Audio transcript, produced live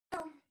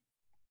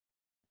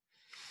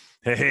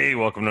Hey,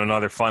 welcome to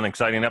another fun,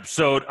 exciting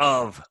episode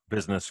of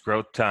Business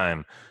Growth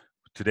Time.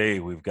 Today,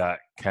 we've got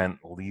Kent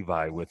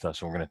Levi with us,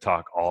 and we're going to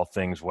talk all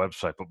things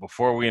website. But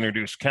before we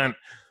introduce Kent,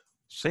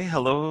 say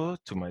hello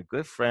to my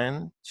good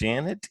friend,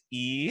 Janet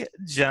E.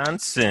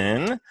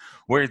 Johnson,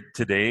 where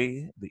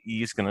today the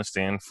E is going to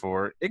stand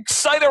for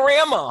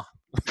Excitorama.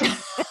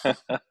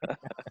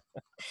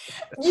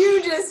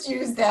 You just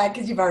used that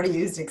because you've already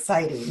used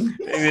exciting.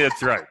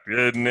 That's right.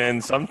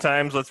 And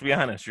sometimes, let's be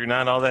honest, you're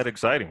not all that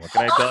exciting. What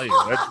can I tell you?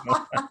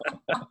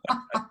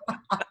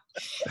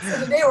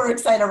 So today we're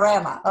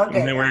Excitorama. Okay.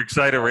 And then we're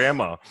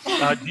Excitorama.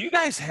 Do you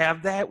guys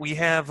have that? We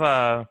have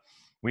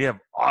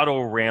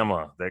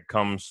Autorama that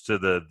comes to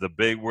the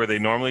big, where they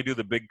normally do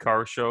the big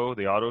car show,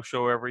 the auto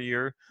show every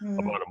year.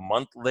 About a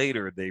month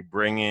later, they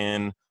bring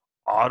in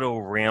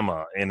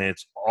Autorama, and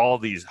it's all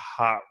these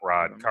hot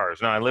rod cars.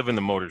 Now, I live in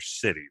the Motor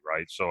City,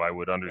 right? So I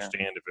would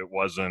understand if it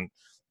wasn't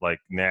like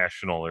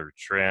national or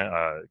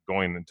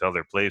going into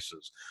other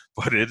places.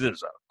 But it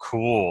is a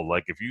cool,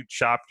 like if you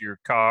chopped your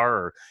car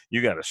or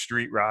you got a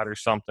street rod or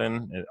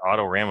something,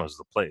 Autorama is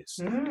the place.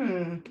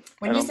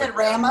 When you said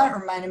Rama, it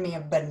reminded me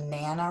of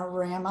Banana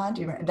Rama.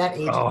 Do you remember that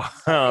age?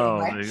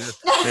 Anyway.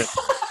 It's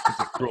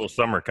a cruel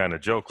summer kind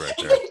of joke right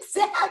there.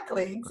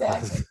 Exactly.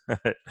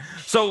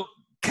 So,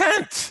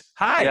 Kent,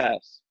 hi.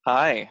 Yes.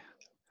 Hi.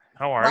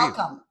 How are you?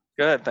 Welcome.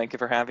 Good. Thank you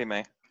for having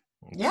me.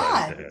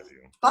 Yeah.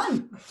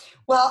 Fun.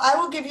 Well, I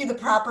will give you the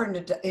proper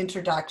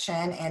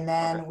introduction, and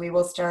then we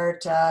will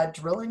start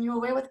drilling you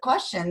away with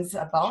questions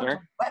about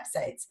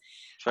websites.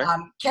 Sure.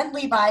 Kent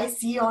Levi,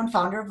 CEO and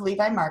founder of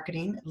Levi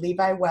Marketing,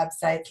 Levi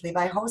Websites,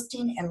 Levi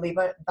Hosting, and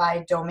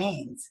Levi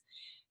Domains,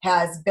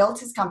 has built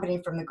his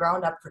company from the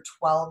ground up for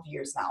 12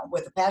 years now.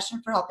 With a passion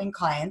for helping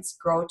clients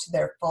grow to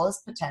their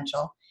fullest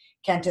potential,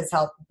 Kent has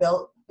helped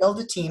build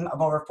a team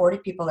of over 40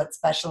 people that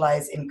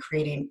specialize in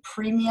creating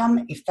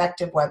premium,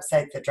 effective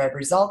websites that drive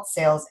results,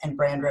 sales, and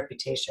brand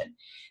reputation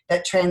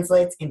that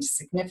translates into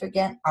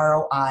significant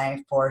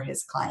ROI for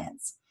his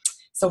clients.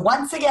 So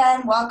once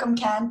again, welcome,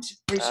 Kent.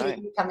 Appreciate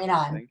you coming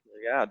on. Thank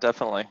you. Yeah,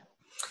 definitely.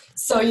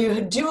 So you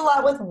do a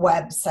lot with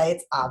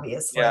websites,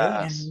 obviously.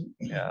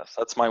 Yes,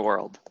 that's my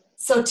world.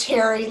 So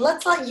Terry,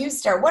 let's let you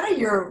start. What are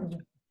your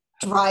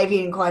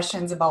driving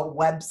questions about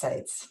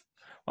websites?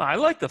 Well, I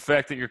like the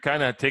fact that you're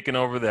kind of taking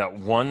over that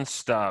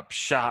one-stop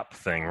shop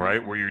thing,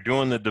 right? Where you're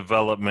doing the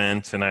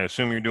development, and I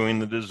assume you're doing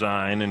the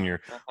design, and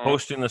you're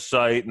hosting the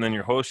site, and then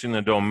you're hosting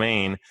the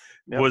domain.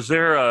 Yep. Was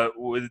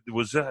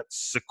that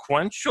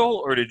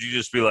sequential, or did you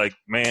just be like,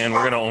 man,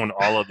 we're going to own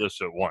all of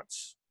this at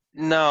once?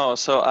 No.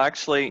 So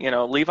actually,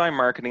 Levi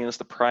Marketing is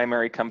the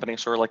primary company,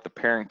 sort of like the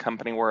parent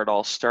company where it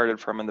all started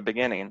from in the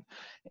beginning.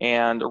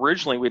 And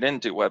originally, we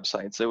didn't do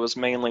websites. It was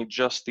mainly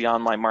just the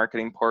online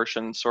marketing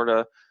portion, sort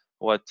of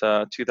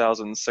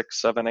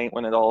 2006, 7, 8,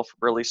 when it all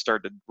really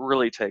started to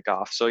really take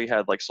off. So you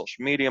had like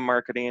social media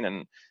marketing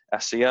and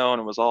SEO,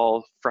 and it was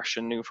all fresh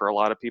and new for a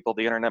lot of people,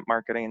 the internet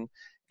marketing.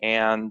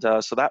 And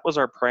so that was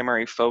our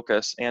primary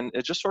focus, and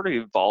it just sort of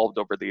evolved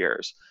over the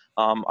years.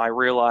 I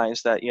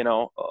realized that,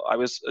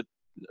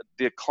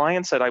 the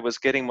clients that I was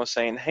getting was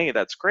saying, hey,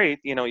 that's great,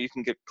 you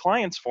can get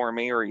clients for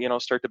me, or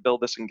start to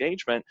build this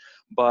engagement,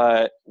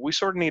 but we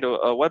sort of need a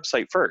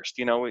website first,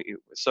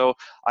 so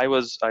I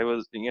was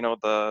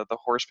the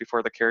horse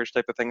before the carriage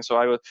type of thing. So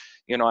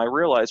I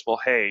realized, well,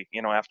 hey,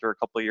 after a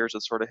couple of years,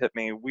 it sort of hit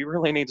me, we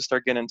really need to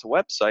start getting into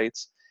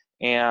websites.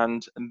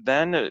 And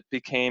then it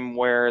became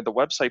where the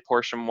website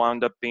portion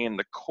wound up being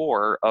the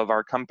core of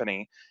our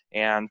company,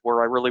 and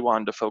where I really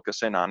wanted to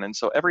focus in on. And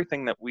so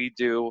everything that we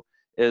do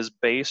is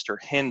based or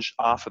hinged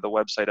off of the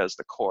website as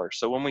the core.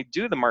 So when we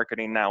do the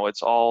marketing now,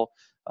 it's all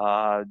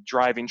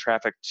driving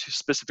traffic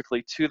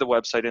specifically to the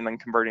website and then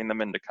converting them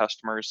into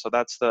customers. So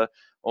that's the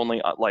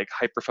only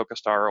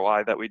hyper-focused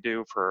ROI that we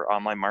do for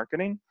online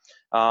marketing.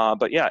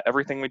 But yeah,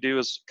 everything we do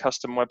is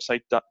custom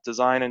website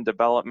design and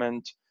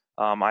development.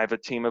 I have a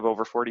team of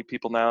over 40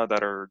 people now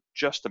that are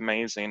just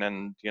amazing,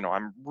 and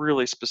I'm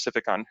really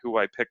specific on who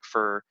I pick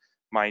for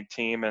my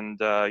team. And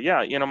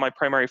my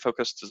primary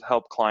focus is to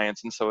help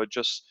clients, and so it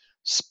just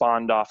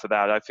spawned off of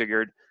that. I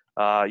figured,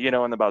 in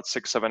about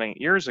 6, 7,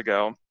 8 years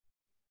ago,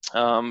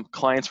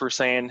 clients were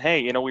saying,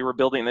 hey, we were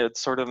building it,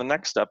 sort of the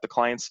next step. The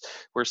clients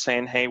were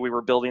saying, hey, we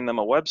were building them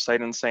a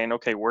website and saying,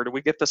 okay, where do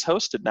we get this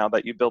hosted now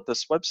that you built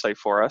this website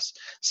for us?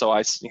 So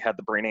I had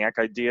the brainiac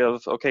idea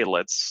of, okay,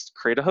 let's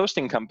create a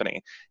hosting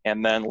company,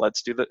 and then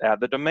let's add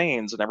the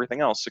domains and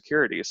everything else,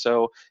 security.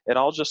 So it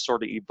all just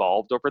sort of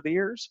evolved over the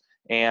years.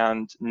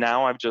 And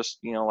now I've just,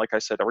 like I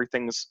said,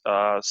 everything's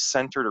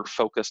centered or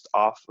focused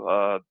off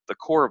the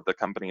core of the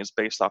company is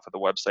based off of the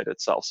website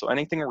itself. So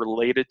anything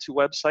related to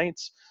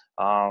websites,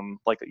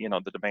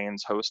 the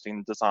domains,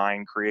 hosting,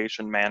 design,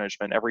 creation,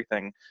 management,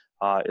 everything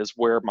is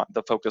where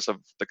the focus of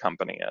the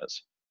company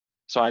is.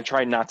 So I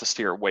try not to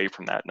steer away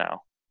from that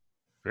now.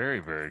 Very,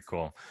 very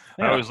cool.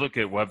 Yeah. I always look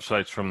at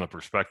websites from the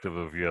perspective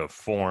of you have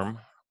form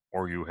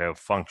or you have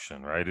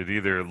function, right? It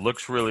either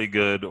looks really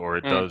good or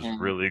it does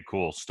really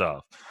cool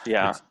stuff.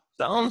 Yeah. It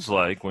sounds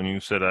like when you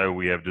said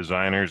we have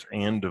designers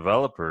and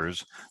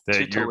developers that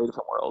Two totally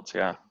different worlds.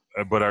 Yeah.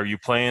 but are you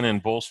playing in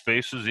both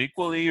spaces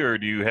equally, or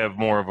do you have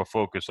more of a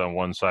focus on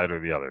one side or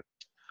the other?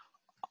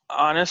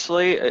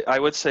 Honestly, I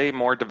would say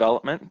more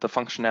development, the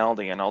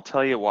functionality, and I'll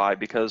tell you why.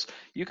 Because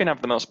you can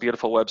have the most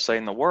beautiful website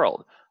in the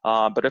world,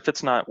 but if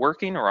it's not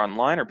working or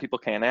online, or people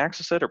can't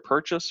access it or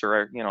purchase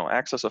or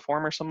access a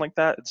form or something like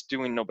that, it's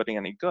doing nobody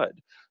any good.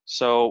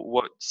 So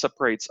what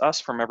separates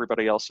us from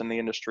everybody else in the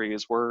industry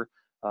is we're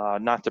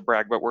not to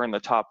brag, but we're in the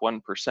top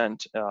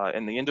 1%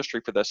 in the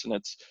industry for this, and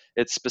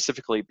it's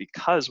specifically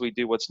because we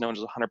do what's known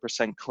as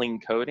 100% clean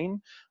coding,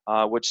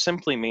 which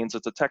simply means,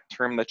 it's a tech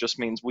term that just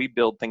means we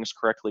build things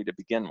correctly to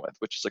begin with,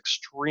 which is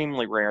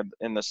extremely rare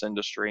in this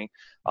industry.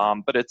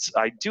 But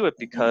I do it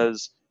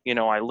because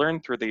I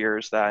learned through the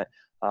years that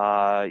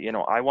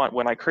I want,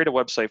 when I create a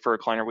website for a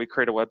client, or we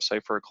create a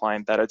website for a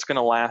client, that it's going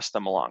to last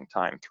them a long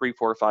time, 3,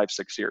 4, 5,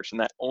 6 years, and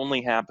that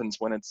only happens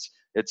when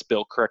it's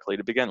built correctly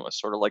to begin with,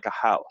 sort of like a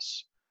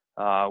house,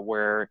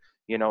 where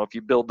if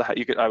you build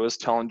I was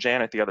telling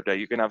Janet the other day,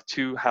 you can have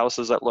two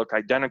houses that look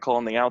identical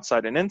on the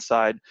outside and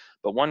inside,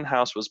 but one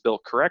house was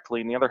built correctly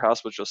and the other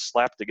house was just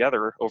slapped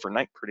together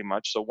overnight pretty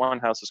much. So one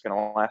house is going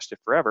to last you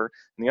forever,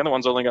 and the other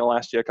one's only going to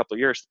last you a couple of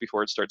years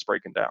before it starts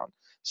breaking down.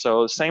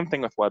 So same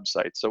thing with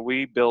websites. So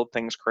we build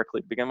things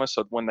correctly to begin with,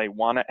 so when they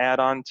want to add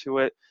on to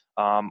it,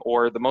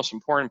 or the most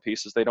important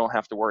piece is they don't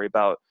have to worry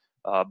about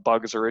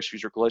bugs or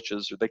issues or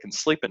glitches, or they can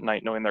sleep at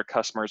night knowing their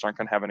customers aren't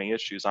going to have any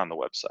issues on the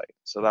website.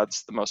 So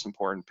that's the most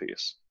important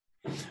piece.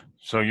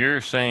 So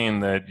you're saying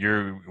that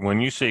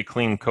when you say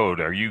clean code,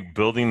 are you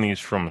building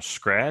these from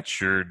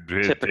scratch, or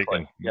Typically,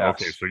 okay,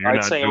 yes. so you're I'd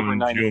not say over doing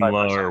 95%.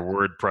 Joomla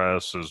or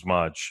WordPress as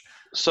much?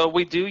 So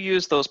we do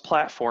use those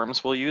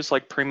platforms. We'll use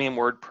like premium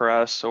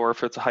WordPress, or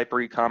if it's a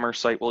hyper e-commerce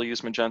site, we'll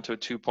use Magento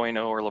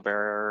 2.0 or Lavera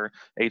or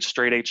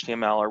straight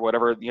HTML or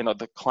whatever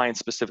the client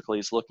specifically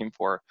is looking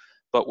for.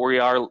 But we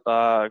are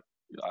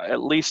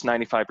at least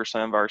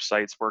 95% of our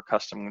sites, we're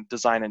custom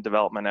design and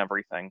development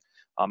everything,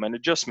 and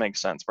it just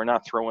makes sense. We're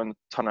not throwing a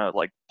ton of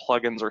like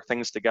plugins or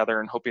things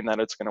together and hoping that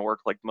it's going to work,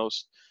 like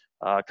most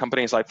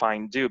companies I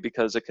find do,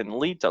 because it can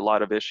lead to a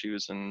lot of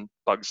issues and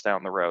bugs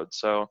down the road.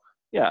 So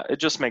yeah, it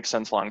just makes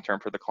sense long term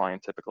for the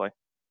client typically.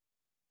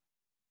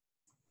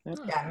 Yep.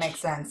 Yeah, it makes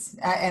sense.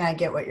 And I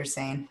get what you're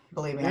saying.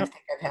 Believe me, I Yep.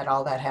 think I've had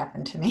all that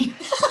happen to me.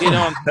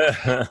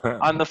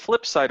 On the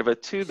flip side of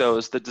it too, though,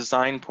 is the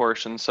design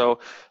portion. So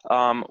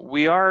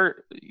we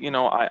are,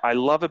 I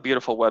love a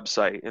beautiful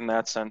website in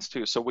that sense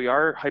too. So we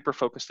are hyper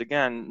focused,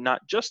 again,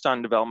 not just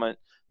on development,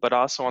 but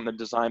also on the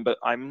design. But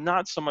I'm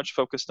not so much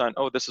focused on,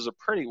 oh, this is a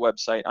pretty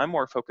website. I'm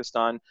more focused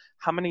on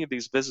how many of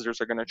these visitors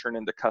are going to turn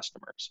into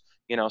customers.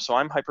 So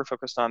I'm hyper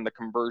focused on the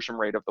conversion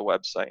rate of the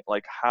website.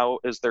 Like, how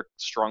is their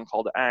strong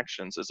call to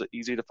actions? Is it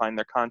easy to find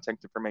their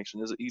contact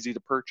information? Is it easy to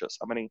purchase?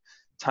 How many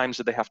times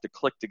do they have to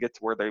click to get to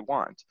where they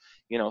want?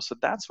 So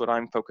that's what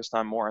I'm focused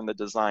on more in the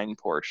design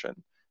portion.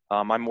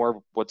 I'm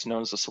more what's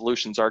known as a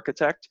solutions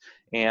architect,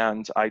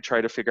 and I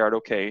try to figure out,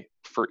 okay,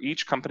 for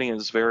each company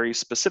is very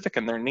specific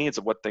in their needs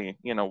of what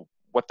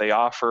they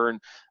offer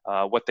and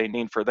what they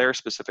need for their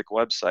specific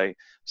website.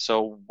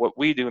 So what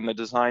we do in the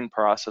design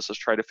process is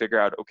try to figure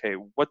out, okay,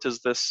 what does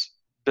this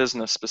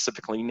business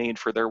specifically need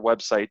for their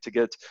website to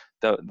get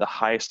the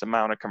highest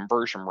amount of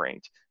conversion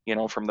rate,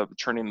 from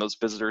turning those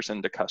visitors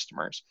into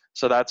customers.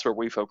 So that's where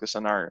we focus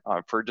on our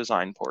for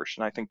design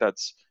portion. I think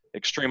that's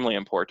extremely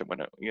important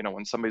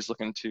when somebody's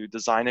looking to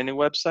design a new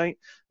website,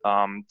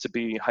 to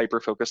be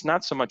hyper focused,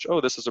 not so much, oh,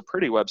 this is a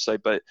pretty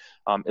website, but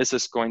is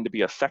this going to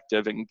be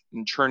effective in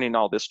churning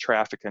all this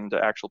traffic into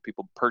actual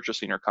people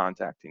purchasing or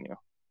contacting you?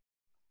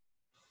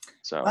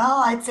 So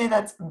Well, I'd say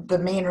that's the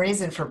main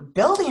reason for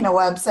building a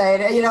website.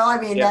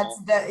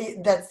 yeah.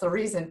 That's the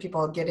reason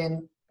people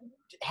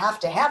have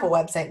to have a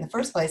website in the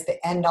first place.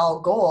 The end all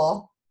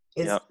goal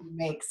is Yep. to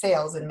make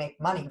sales and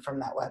make money from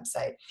that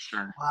website.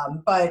 Sure.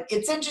 But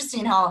it's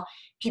interesting how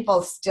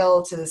people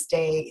still to this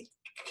day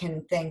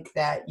can think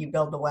that you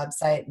build the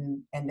website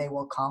and they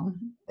will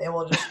come. They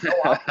will just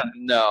show up.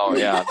 No,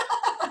 yeah.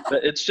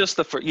 But it's just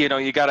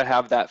you got to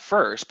have that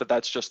first, but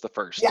that's just the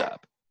first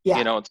step.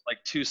 Yeah. It's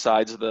like two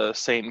sides of the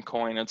same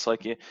coin. It's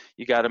like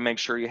you got to make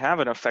sure you have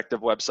an effective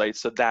website,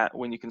 so that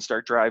when you can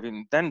start drive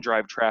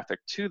traffic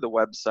to the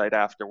website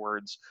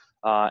afterwards,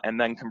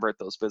 and then convert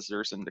those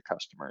visitors into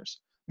customers.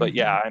 But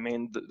yeah, I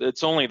mean,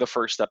 it's only the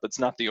first step. It's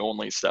not the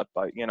only step,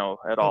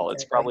 at all.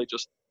 It's Exactly. probably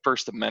just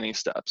first of many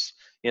steps,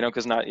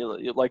 because not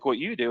like what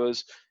you do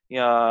is,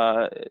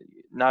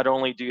 not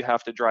only do you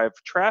have to drive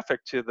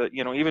traffic to the,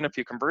 even if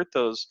you convert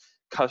those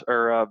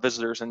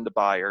visitors into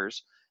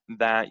buyers,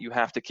 that you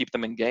have to keep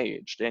them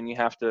engaged, and you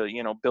have to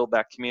build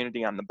that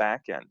community on the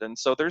back end. And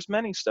so there's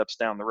many steps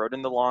down the road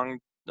in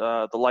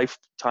the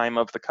lifetime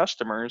of the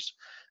customers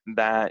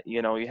that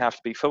you have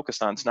to be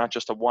focused on. It's not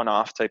just a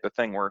one-off type of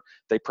thing where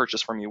they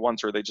purchase from you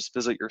once, or they just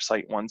visit your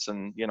site once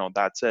and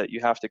that's it.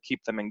 You have to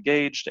keep them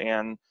engaged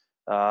and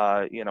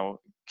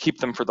keep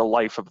them for the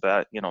life of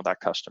that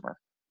customer.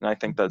 And I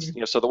think that's,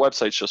 so the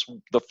website's just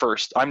the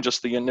first, I'm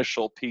just the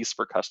initial piece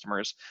for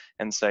customers,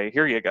 and say,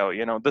 here you go,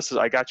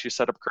 I got you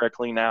set up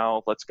correctly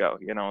now, let's go,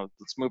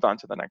 let's move on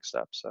to the next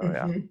step. So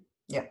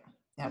yeah. Yep.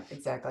 Yep.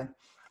 Exactly.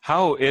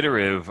 How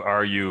iterative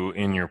are you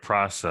in your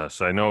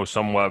process? I know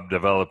some web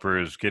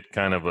developers get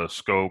kind of a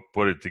scope,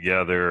 put it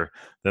together,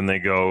 then they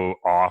go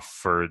off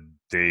for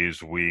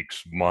days,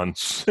 weeks,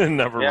 months, and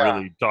never Yeah.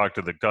 really talk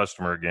to the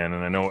customer again.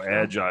 And I know Sure.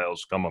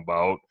 agiles come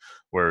about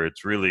where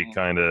it's really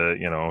kind of,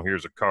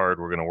 here's a card,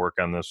 we're going to work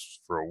on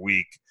this for a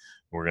week.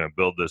 We're going to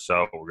build this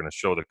out. We're going to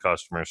show the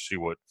customer, see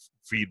what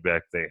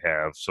feedback they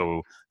have.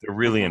 So they're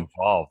really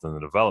involved in the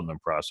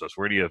development process.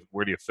 Where do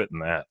you fit in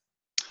that?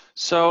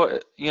 So,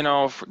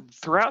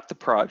 throughout the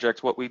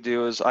project, what we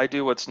do is I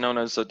do what's known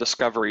as a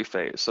discovery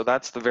phase. So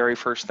that's the very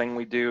first thing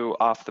we do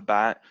off the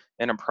bat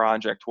in a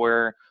project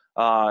where,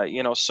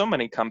 so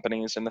many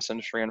companies in this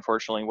industry,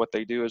 unfortunately, what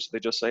they do is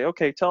they just say,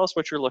 okay, tell us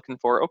what you're looking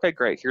for. Okay,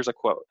 great, here's a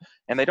quote.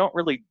 And they don't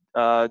really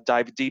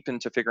dive deep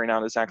into figuring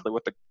out exactly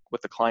what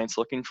the client's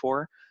looking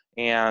for.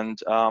 And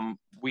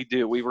we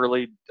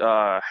really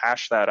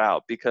hash that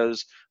out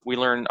because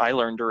I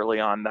learned early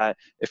on that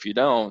if you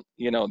don't,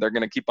 they're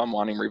going to keep on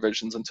wanting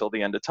revisions until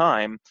the end of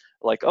time.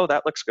 Like, oh,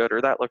 that looks good, or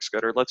that looks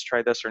good, or let's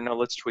try this, or no,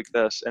 let's tweak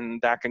this.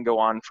 And that can go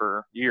on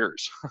for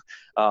years.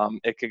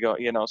 It could go,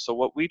 so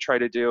what we try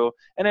to do,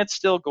 and it's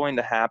still going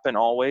to happen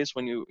always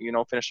when you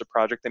finish a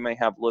project, they may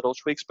have little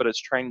tweaks, but it's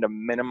trying to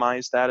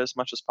minimize that as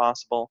much as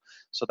possible.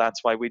 So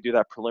that's why we do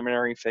that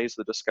preliminary phase,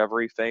 the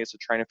discovery phase of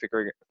trying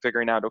to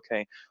figuring out,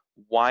 okay,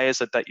 why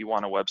is it that you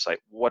want a website?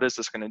 What is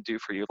this going to do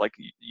for you? Like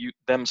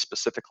them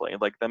specifically,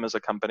 like them as a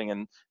company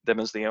and them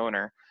as the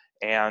owner,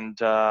 and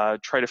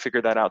try to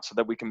figure that out so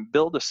that we can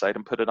build a site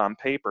and put it on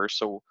paper.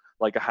 So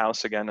like a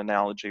house, again,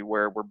 analogy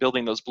where we're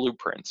building those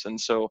blueprints. And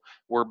so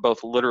we're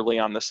both literally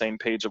on the same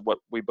page of what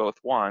we both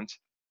want.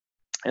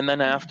 And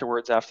then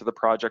afterwards, after the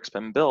project's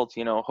been built,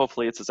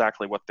 hopefully it's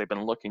exactly what they've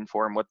been looking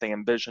for and what they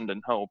envisioned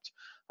and hoped.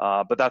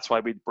 But that's why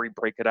we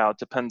break it out.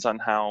 Depends on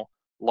how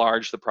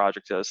large the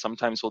project is.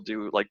 Sometimes we'll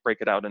do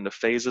break it out into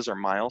phases or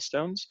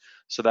milestones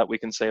so that we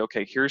can say,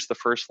 okay, here's the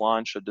first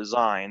launch of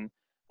design.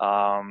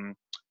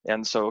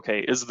 And so,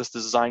 okay, is this the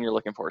design you're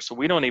looking for? So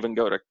we don't even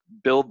go to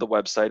build the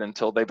website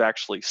until they've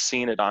actually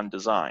seen it on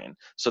design.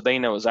 So they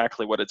know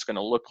exactly what it's going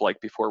to look like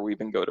before we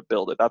even go to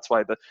build it. That's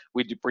why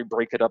we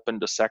break it up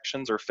into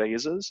sections or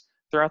phases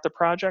throughout the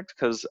project,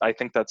 because I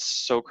think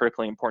that's so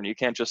critically important. You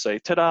can't just say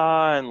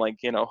ta-da and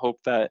hope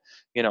that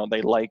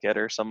they like it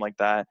or something like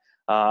that.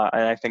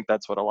 And I think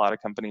that's what a lot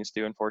of companies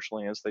do,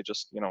 unfortunately, is they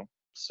just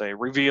say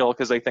reveal,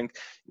 because they think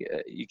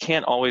you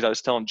can't always, I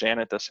was telling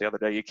Janet this the other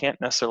day, you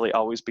can't necessarily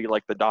always be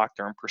like the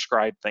doctor and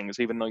prescribe things,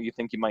 even though you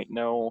think you might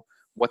know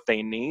what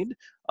they need.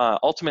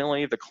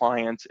 Ultimately, the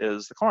client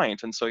is the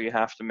client, and so you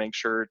have to make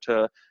sure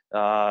to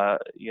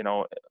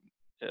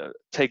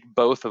take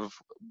both of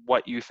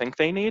what you think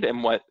they need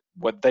and what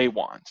they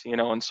want,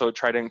 and so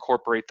try to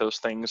incorporate those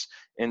things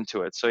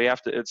into it. So you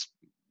have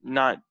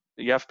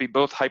to be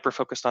both hyper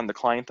focused on the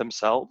client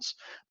themselves,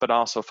 but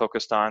also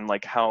focused on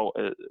how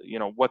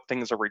what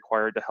things are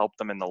required to help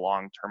them in the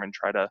long term, and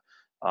try to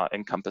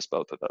encompass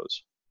both of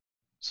those.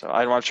 So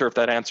I'm not sure if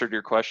that answered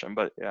your question,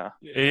 but yeah.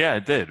 Yeah,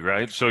 it did,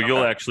 right? So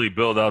you'll actually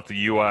build out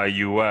the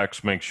UI,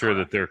 UX, make sure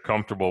that they're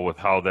comfortable with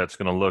how that's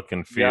going to look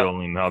and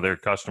feel, and how their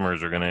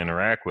customers are going to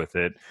interact with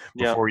it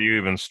before you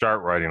even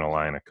start writing a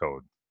line of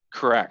code.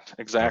 Correct,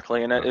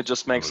 exactly, and it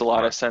just makes a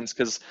lot of sense,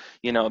 because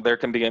there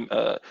can be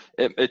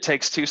it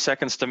takes 2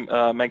 seconds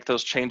to make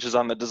those changes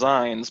on the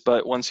designs,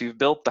 but once you've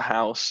built the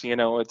house,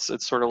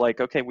 it's sort of like,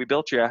 okay, we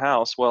built you a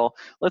house, well,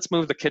 let's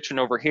move the kitchen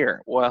over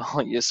here.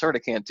 Well, you sort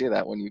of can't do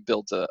that when you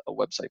build a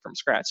website from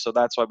scratch. So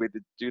that's why we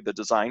do the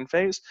design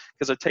phase,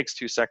 because it takes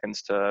 2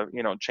 seconds to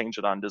change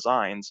it on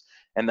designs,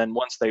 and then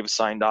once they've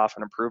signed off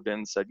and approved it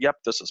and said, yep,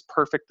 this is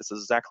perfect, this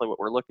is exactly what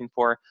we're looking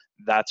for,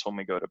 that's when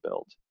we go to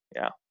build.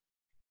 Yeah.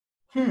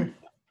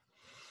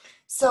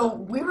 So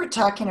we were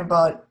talking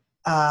about,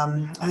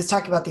 I was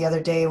talking about the other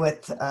day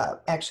with,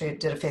 actually I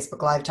did a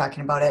Facebook Live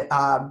talking about it,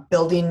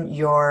 building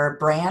your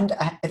brand.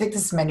 I think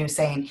this is my new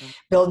saying,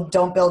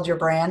 don't build your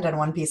brand on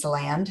one piece of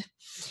land.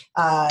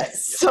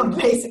 So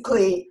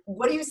basically,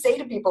 what do you say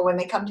to people when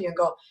they come to you and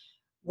go,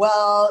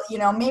 well,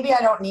 maybe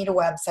I don't need a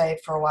website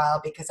for a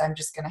while because I'm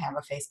just going to have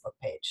a Facebook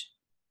page.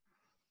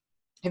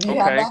 Have you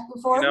had that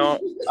before?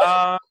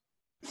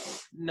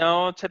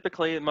 No,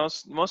 typically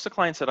most of the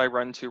clients that I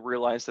run to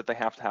realize that they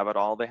have to have it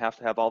all. They have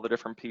to have all the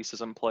different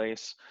pieces in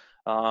place.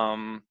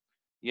 Like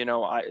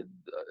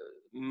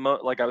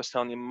I was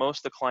telling you, most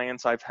of the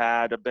clients I've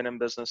had have been in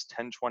business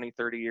 10, 20,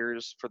 30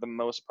 years for the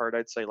most part.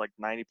 I'd say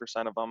 90%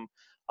 of them.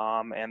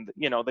 And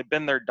they've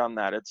been there, done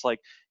that. It's like,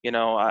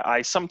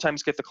 I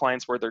sometimes get the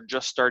clients where they're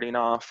just starting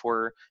off,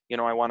 where,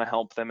 I want to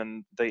help them,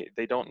 and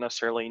they don't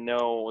necessarily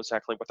know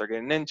exactly what they're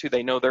getting into.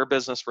 They know their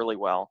business really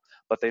well,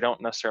 but they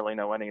don't necessarily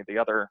know any of the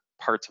other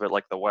parts of it,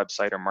 like the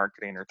website or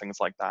marketing or things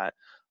like that.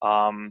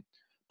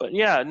 But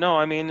yeah, no,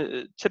 I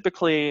mean,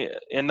 typically,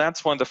 and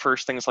that's one of the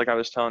first things, like I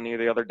was telling you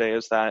the other day,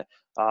 is that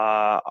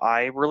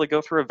I really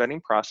go through a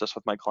vetting process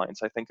with my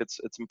clients. I think it's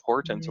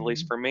important, at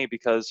least Mm. for me,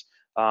 because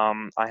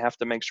I have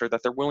to make sure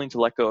that they're willing to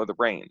let go of the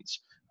reins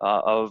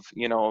of,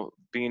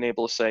 being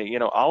able to say,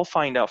 I'll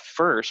find out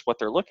first what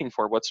they're looking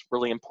for, what's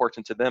really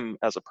important to them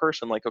as a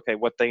person, like, okay,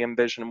 what they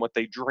envision, what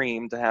they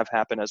dream to have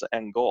happen as an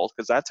end goal,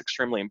 because that's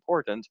extremely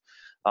important.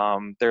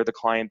 They're the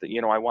client that,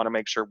 I want to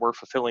make sure we're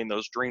fulfilling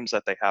those dreams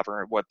that they have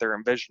or what they're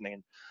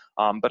envisioning.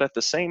 But at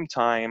the same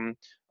time,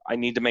 I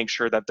need to make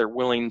sure that they're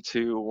willing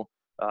to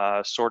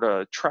sort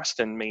of trust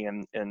in me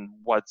and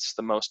what's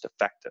the most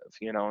effective,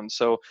 and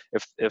so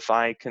if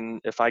I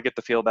get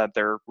the feel that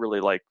they're really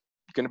like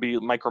going to be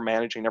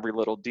micromanaging every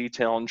little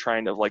detail and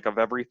trying to like of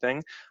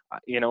everything,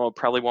 it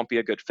probably won't be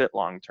a good fit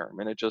long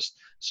term. And it just,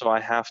 so I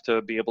have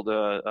to be able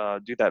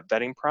to do that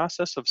vetting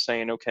process of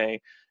saying,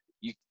 okay,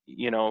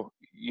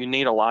 you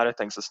need a lot of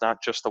things. It's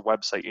not just the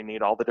website. You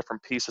need all the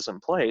different pieces in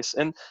place.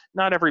 And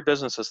not every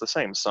business is the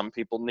same. Some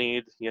people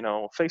need,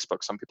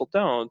 Facebook. Some people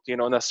don't,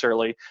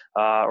 necessarily,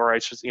 or I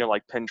should,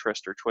 like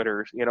Pinterest or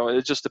Twitter.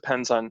 It just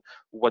depends on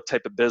what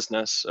type of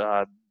business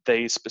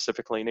they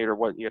specifically need, or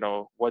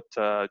what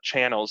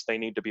channels they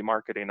need to be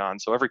marketing on.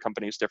 So every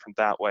company is different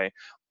that way.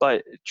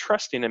 But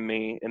trusting in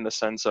me in the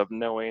sense of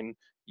knowing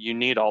you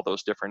need all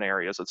those different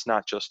areas. It's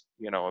not just,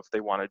 if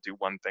they want to do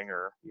one thing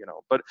or,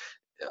 but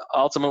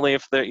ultimately,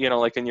 if they,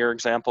 like in your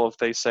example, if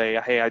they say,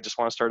 hey, I just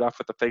want to start off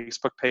with a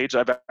Facebook page,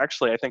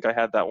 I think I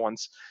had that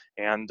once,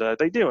 and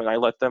they do, and I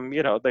let them,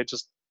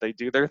 they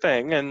do their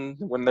thing, and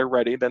when they're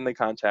ready, then they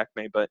contact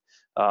me. But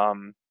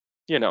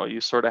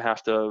you sort of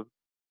have to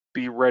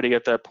be ready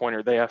at that point,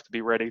 or they have to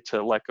be ready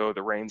to let go of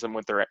the reins. And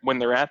when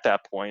they're at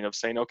that point of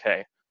saying,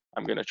 okay,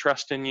 I'm going to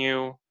trust in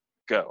you,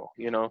 go,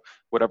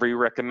 whatever you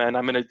recommend,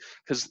 I'm going to,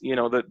 because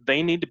that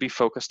they need to be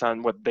focused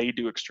on what they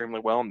do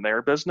extremely well in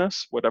their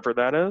business, whatever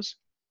that is,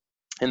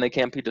 and they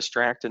can't be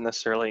distracted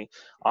necessarily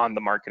on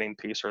the marketing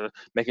piece or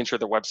making sure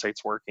the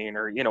website's working,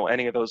 or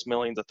any of those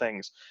millions of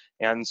things.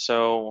 And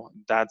so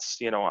that's,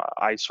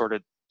 I sort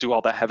of do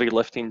all the heavy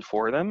lifting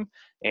for them,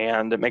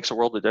 and it makes a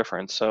world of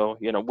difference. So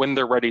when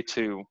they're ready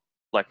to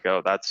let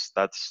go, that's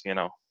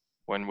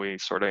when we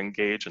sort of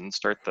engage and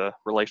start the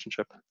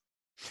relationship.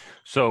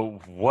 So,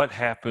 what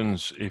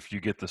happens if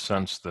you get the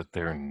sense that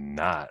they're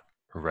not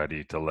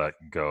ready to let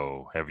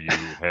go? Have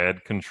you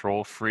had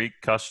control freak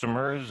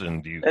customers,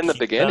 and do you In the keep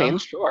them? beginning,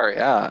 sure,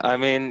 yeah. I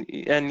mean,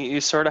 and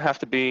you sort of have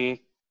to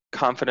be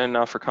confident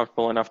enough or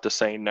comfortable enough to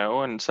say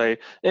no, and say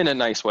in a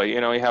nice way.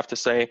 You have to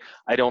say,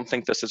 I don't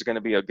think this is going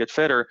to be a good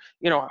fit, or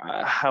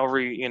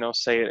however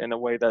say it in a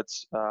way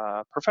that's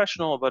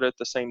professional, but at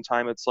the same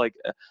time, it's like,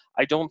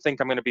 I don't think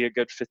I'm going to be a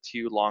good fit to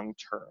you long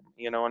term.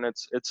 And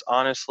it's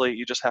honestly,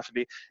 you just have to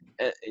be,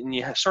 and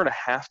you sort of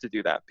have to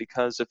do that,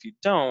 because if you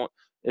don't,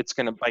 it's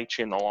going to bite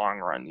you in the long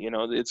run.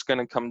 It's going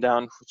to come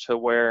down to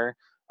where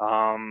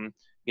um,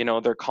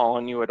 they're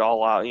calling you it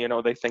all out.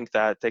 They think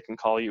that they can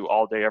call you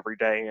all day, every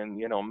day, and,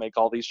 make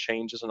all these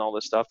changes and all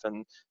this stuff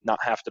and not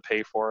have to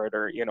pay for it,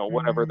 or,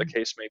 whatever the Mhm.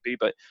 case may be.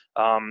 But,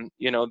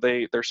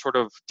 they're sort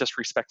of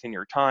disrespecting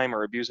your time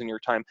or abusing your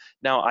time.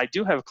 Now, I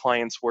do have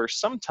clients where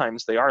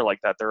sometimes they are like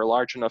that. They're a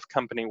large enough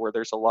company where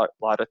there's a lot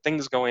of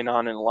things going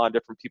on, and a lot of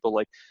different people,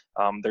 like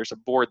there's a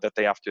board that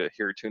they have to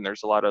adhere to. And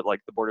there's a lot of,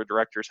 like, the board of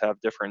directors have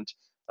different,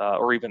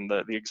 or even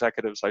the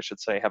executives, I should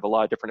say, have a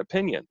lot of different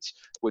opinions,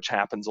 which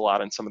happens a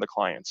lot in some of the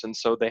clients. And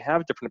so they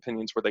have different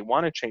opinions where they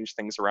want to change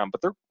things around, but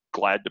they're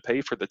glad to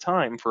pay for the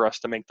time for us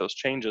to make those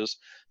changes,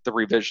 the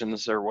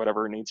revisions or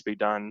whatever needs to be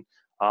done.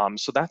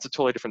 So that's a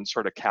totally different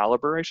sort of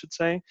caliber, I should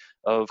say,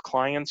 of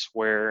clients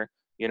where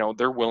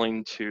they're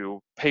willing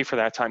to pay for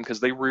that time because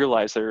they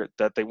realize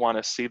that they want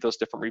to see those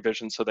different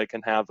revisions so they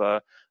can have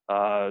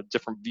a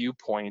different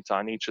viewpoint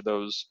on each of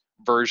those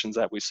versions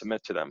that we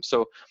submit to them.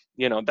 So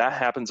that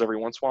happens every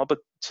once in a while, but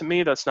to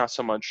me that's not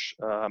so much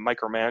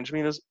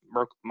micromanaging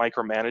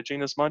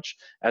as much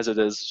as it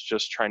is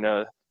just trying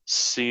to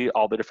see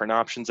all the different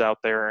options out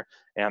there,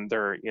 and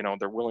they're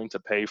willing to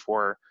pay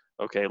for,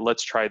 okay,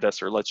 let's try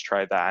this or let's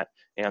try that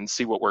and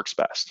see what works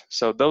best.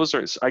 So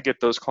I get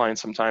those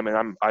clients sometime,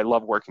 and I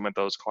love working with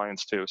those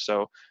clients too.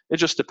 So it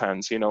just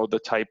depends, the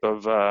type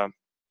of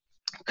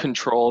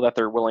control that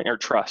they're willing, or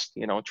trust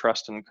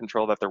and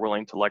control that they're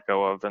willing to let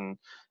go of, and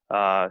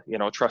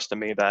trust in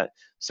me that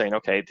saying,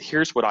 okay,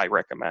 here's what I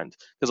recommend.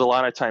 Because a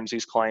lot of times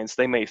these clients,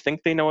 they may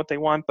think they know what they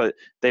want, but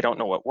they don't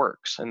know what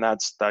works, and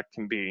that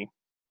can be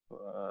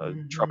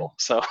Mhm. trouble.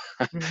 So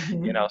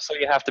Mhm. so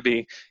you have to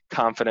be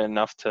confident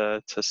enough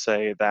to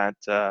say that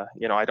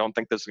I don't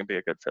think this is going to be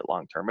a good fit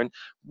long term. And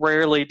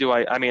rarely do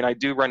I mean, I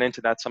do run into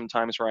that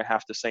sometimes where I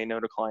have to say no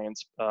to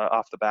clients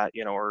off the bat,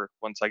 or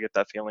once I get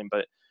that feeling.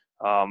 But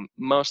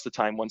most of the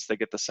time, once they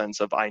get the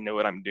sense of I know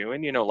what I'm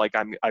doing, like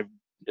I've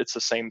it's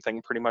the same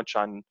thing pretty much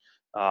on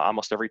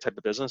almost every type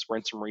of business,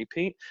 rinse and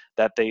repeat,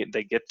 that they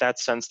get that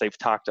sense. They've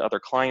talked to other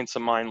clients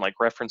of mine, like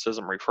references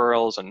and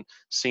referrals, and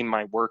seen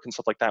my work and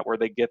stuff like that, where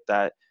they get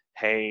that,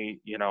 hey,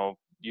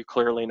 you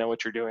clearly know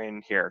what you're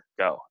doing, here,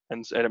 go.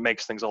 And it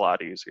makes things a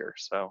lot easier.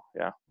 So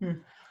yeah.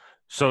 Mm.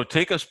 So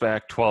take us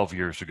back 12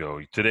 years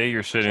ago. Today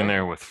you're sitting Sure.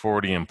 there with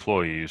 40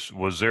 employees.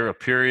 Was there a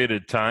period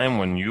of time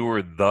when you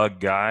were the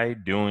guy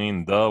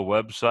doing the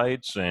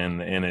websites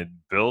and it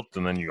built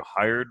and then you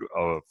hired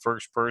a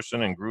first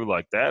person and grew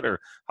like that? Or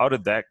how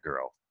did that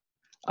grow?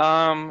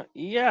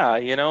 Yeah,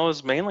 it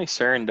was mainly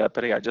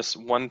serendipity. I just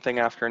one thing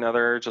after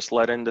another just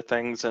led into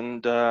things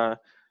and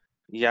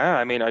yeah,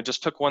 I mean, I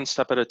just took one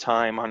step at a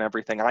time on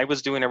everything. I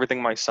was doing everything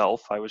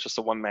myself. I was just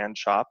a one-man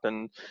shop,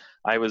 and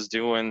I was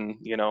doing,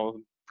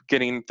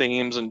 getting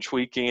themes and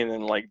tweaking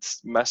and like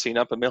messing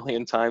up a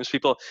million times.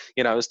 People,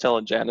 I was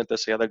telling Janet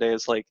this the other day.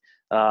 It's like,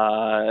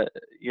 uh,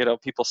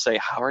 people say,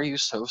 "How are you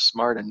so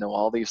smart and know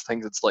all these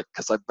things?" It's like,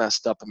 because I've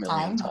messed up a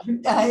million times.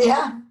 Time.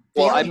 Yeah.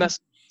 Well, Failing.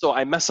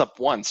 I mess up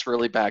once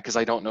really bad because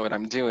I don't know what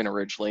I'm doing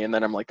originally, and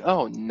then I'm like,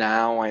 oh,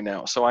 now I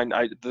know. So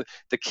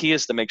the key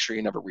is to make sure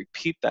you never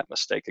repeat that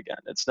mistake again.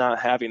 It's not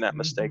having that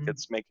mistake; Mhm.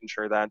 it's making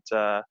sure that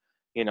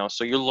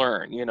so you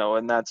learn,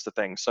 and that's the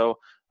thing. So,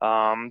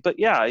 but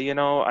yeah,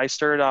 I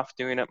started off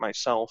doing it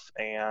myself,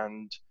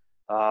 and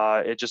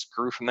it just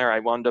grew from there. I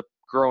wound up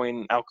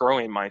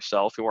outgrowing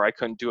myself, where I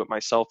couldn't do it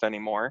myself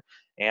anymore,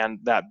 and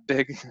that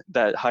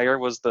hire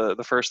was the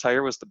first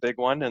hire was the big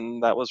one,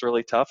 and that was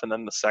really tough, and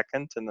then the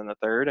second, and then the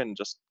third, and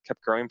just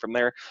kept growing from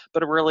there.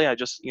 But really I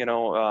just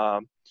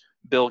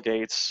Bill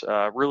Gates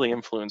really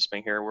influenced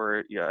me here,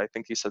 where yeah, I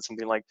think he said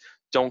something like,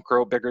 don't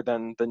grow bigger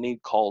than the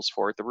need calls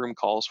for it, the room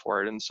calls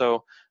for it. And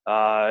so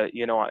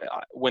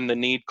when the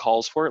need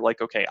calls for it,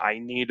 like, okay, I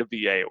need a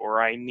VA,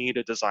 or I need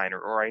a designer,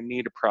 or I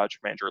need a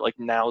project manager, like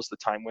now's the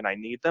time when I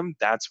need them.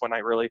 That's when I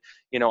really,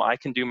 I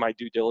can do my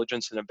due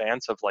diligence in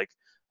advance of like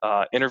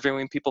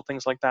interviewing people,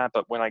 things like that.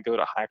 But when I go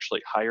to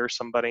actually hire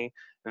somebody,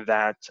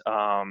 that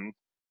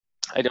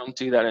I don't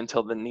do that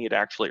until the need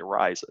actually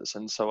arises.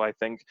 And so I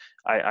think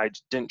I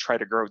didn't try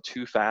to grow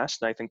too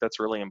fast, and I think that's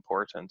really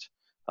important.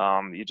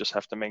 You just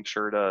have to make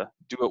sure to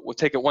do it. We'll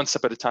take it one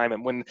step at a time,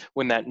 and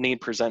when that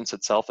need presents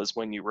itself is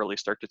when you really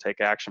start to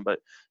take action. But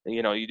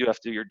you do have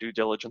to do your due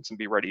diligence and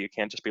be ready. You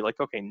can't just be like,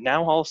 okay,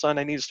 now all of a sudden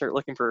I need to start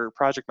looking for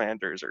project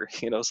managers, or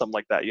something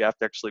like that. You have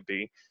to actually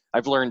be.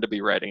 I've learned to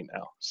be ready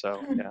now.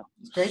 So yeah.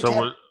 Great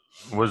So tip.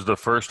 was the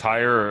first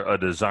hire a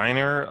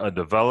designer, a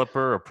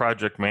developer, a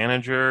project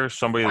manager,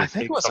 somebody I that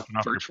think it takes was a something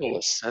off your virtual plate?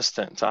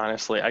 assistant,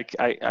 honestly. I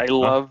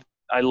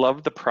Huh?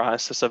 love the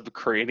process of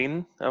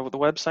creating the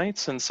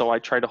websites, and so I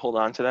tried to hold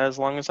on to that as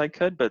long as I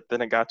could. But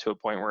then it got to a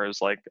point where it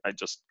was like I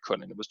just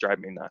couldn't. It was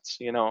driving me nuts.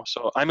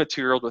 So I'm a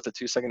 2-year-old with a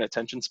 2-second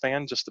attention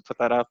span, just to put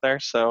that out there.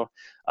 So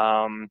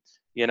um,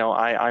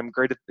 I'm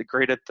great at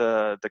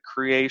the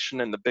creation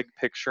and the big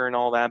picture and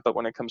all that. But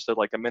when it comes to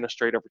like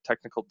administrative or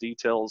technical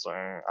details,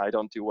 I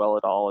don't do well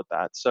at all at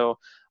that. So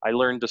I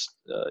learned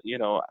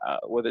to,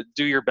 with it,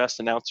 do your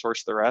best and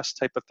outsource the rest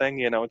type of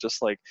thing.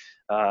 Just like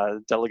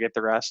delegate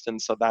the rest.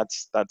 And so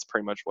that's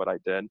pretty much what I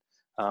did.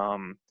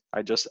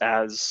 I just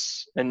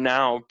and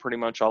now pretty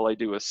much all I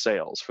do is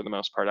sales for the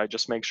most part. I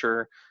just make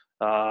sure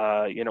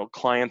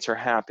clients are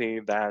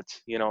happy, that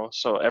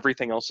so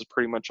everything else is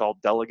pretty much all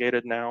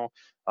delegated now.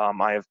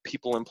 I have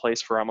people in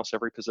place for almost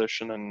every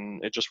position,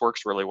 and it just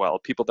works really well.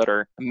 People that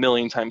are a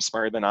million times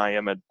smarter than I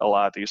am at a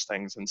lot of these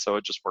things, and so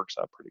it just works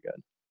out pretty good.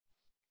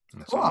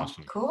 That's Cool.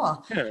 awesome.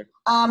 Cool. Yeah.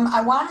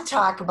 I want to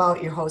talk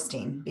about your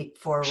hosting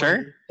before Sure.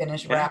 we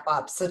finish Yeah. wrap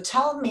up. So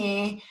tell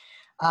me,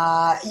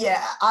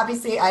 yeah,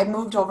 obviously I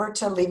moved over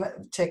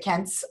to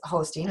Kent's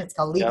hosting. It's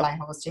called Yep. Levi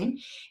Hosting,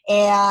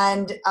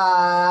 and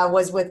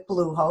was with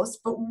Bluehost.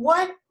 But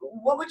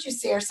what would you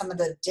say are some of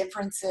the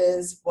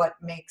differences? What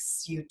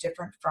makes you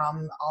different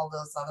from all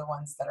those other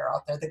ones that are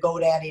out there, the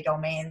GoDaddy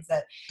domains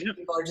that Yep.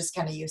 people are just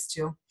kind of used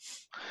to?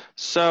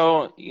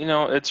 So,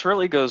 it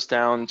really goes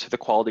down to the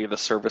quality of the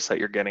service that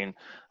you're getting,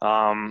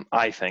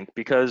 I think,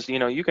 because,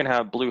 you can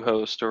have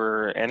Bluehost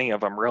or any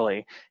of them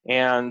really,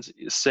 and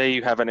say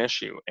you have an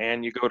issue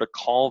and you go to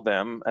call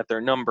them at their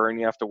number and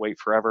you have to wait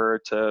forever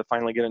to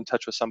finally get in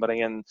touch with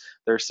somebody, and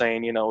they're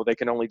saying, they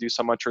can only do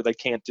so much, or they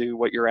can't do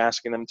what you're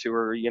asking them to,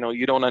 or,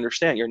 you don't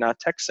understand. You're not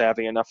tech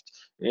savvy enough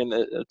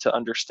to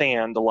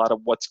understand a lot of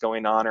what's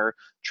going on, or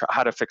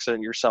how to fix it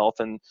yourself.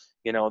 And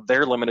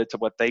they're limited to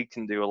what they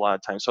can do a lot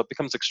of times, so it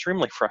becomes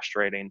extremely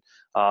frustrating.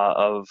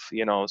 Of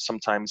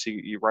sometimes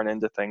you run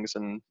into things,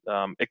 and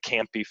it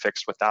can't be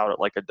fixed without it,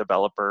 like a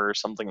developer or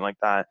something like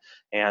that.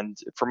 And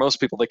for most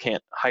people, they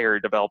can't hire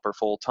a developer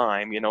full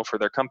time, for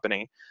their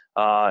company,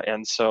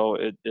 and so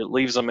it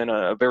leaves them in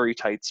a very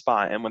tight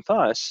spot. And with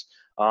us,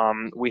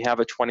 we have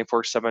a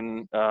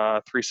 24/7,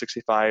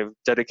 365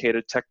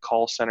 dedicated tech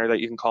call center that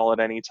you can call at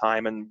any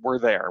time, and we're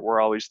there. We're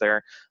always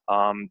there.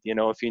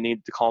 If you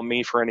need to call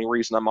me for any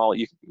reason,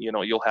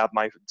 you'll have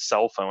my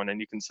cell phone,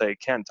 and you can say,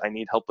 Kent, I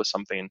need help with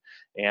something,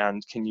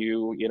 and can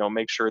you,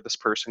 make sure this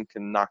person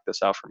can knock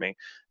this out for me.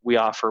 We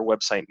offer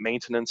website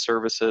maintenance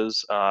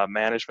services,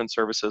 management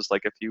services.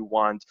 Like if you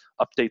want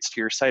updates to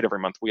your site every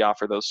month, we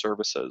offer those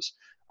services.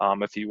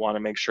 If you want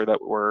to make sure that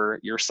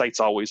your site's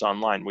always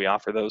online, we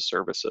offer those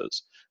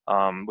services.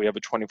 We have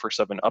a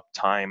 24/7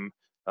 uptime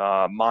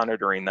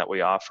monitoring that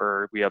we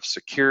offer. We have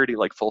security,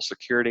 like full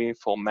security,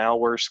 full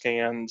malware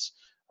scans.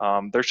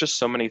 There's just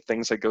so many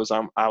things that goes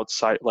on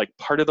outside, like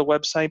part of the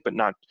website, but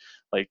not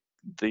like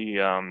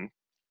the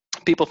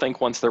people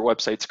think once their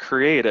website's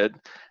created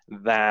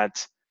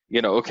that,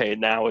 okay,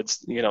 now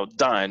it's,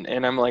 done.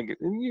 And I'm like,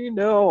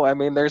 I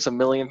mean, there's a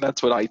million,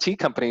 that's what IT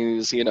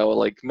companies,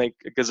 like make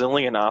a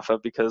gazillion off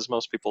of, because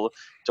most people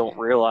don't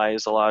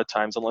realize a lot of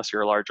times, unless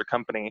you're a larger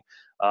company,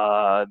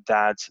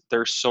 that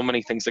there's so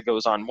many things that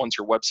goes on once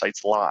your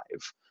website's live.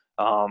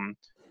 Um,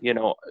 you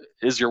know,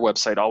 is your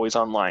website always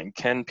online?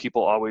 Can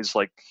people always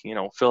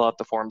fill out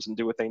the forms and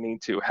do what they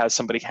need to? Has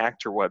somebody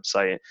hacked your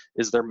website?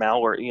 Is there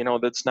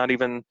malware? That's not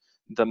even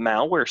the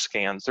malware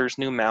scans. There's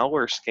new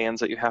malware scans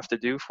that you have to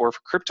do for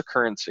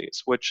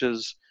cryptocurrencies, which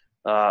is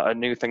a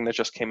new thing that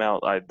just came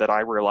out that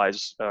I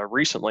realized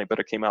recently, but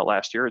it came out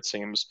last year, it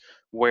seems,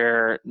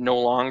 where no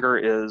longer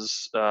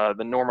is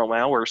the normal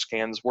malware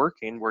scans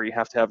working, where you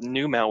have to have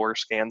new malware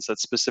scans that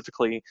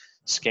specifically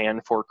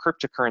scan for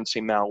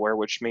cryptocurrency malware,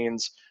 which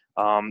means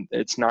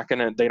it's not going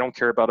to, they don't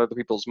care about other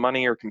people's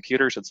money or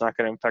computers. It's not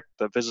going to infect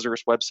the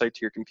visitor's website to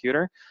your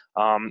computer.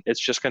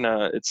 It's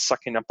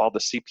sucking up all the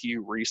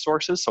CPU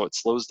resources, so it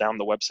slows down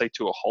the website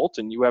to a halt,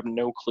 and you have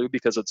no clue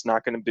because it's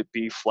not going to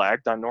be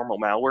flagged on normal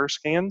malware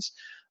scans.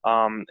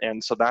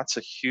 And so that's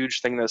a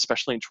huge thing that,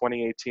 especially in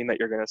 2018, that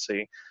you're going to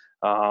see.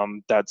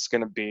 That's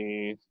going to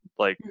be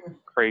like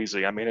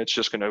crazy. I mean, it's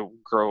just going to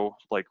grow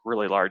like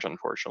really large,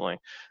 unfortunately.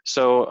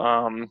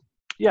 So,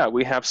 yeah,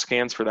 we have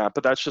scans for that,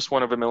 but that's just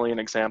one of a million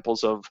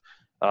examples of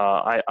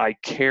I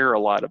care a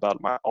lot about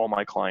all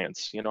my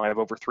clients. I have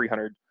over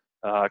 300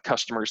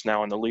 customers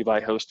now in the Levi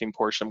hosting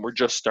portion. We're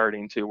just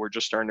starting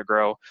to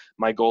grow.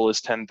 My goal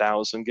is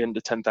 10,000, getting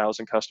to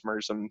 10,000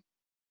 customers, and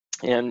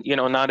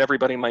not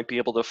everybody might be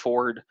able to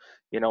afford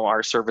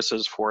our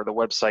services for the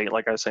website,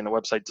 like I was saying, the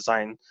website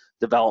design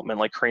development,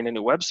 like creating a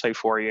new website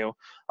for you,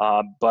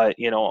 but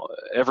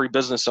every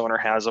business owner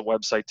has a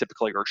website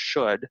typically, or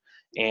should,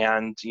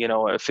 and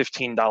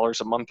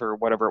 $15 a month or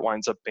whatever it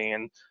winds up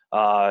being,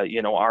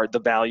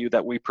 the value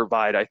that we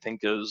provide, I think,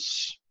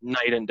 is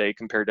night and day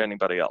compared to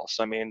anybody else.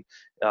 I mean,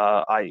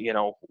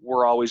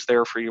 we're always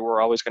there for you.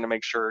 We're always going to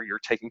make sure you're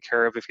taken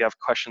care of. If you have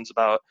questions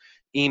about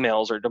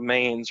emails or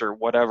domains or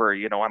whatever,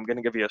 I'm going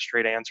to give you a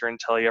straight answer and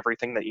tell you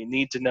everything that you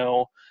need to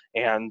know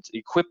and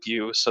equip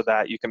you so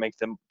that you can make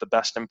the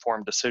best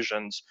informed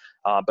decisions,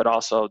 but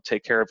also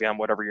take care of you on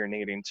whatever you're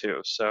needing to.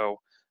 So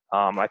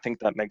I think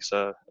that makes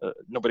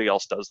nobody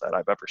else does that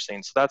I've ever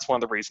seen. So that's one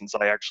of the reasons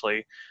I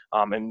actually,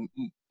 and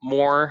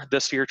more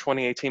this year,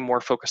 2018,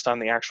 more focused on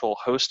the actual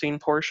hosting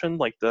portion,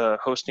 like the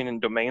hosting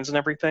and domains and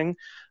everything.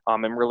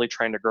 I'm really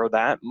trying to grow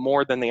that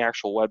more than the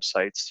actual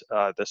websites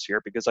this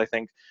year, because I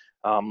think,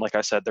 like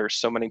I said, there's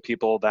so many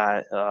people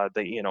that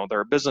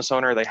they're a business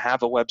owner, they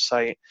have a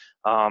website,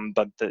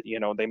 but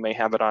they may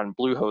have it on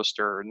Bluehost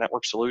or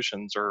Network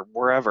Solutions or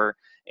wherever,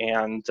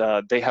 and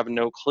they have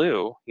no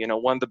clue.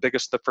 One of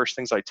the first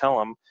things I tell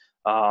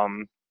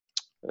them,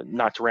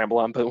 not to ramble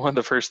on, but one of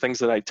the first things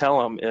that I tell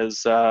them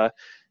is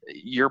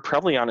you're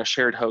probably on a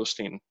shared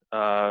hosting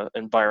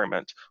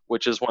environment,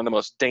 which is one of the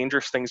most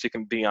dangerous things you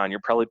can be on. You're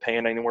probably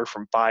paying anywhere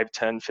from 5,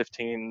 10,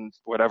 15,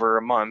 whatever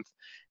a month,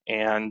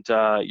 and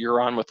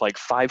you're on with like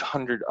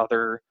 500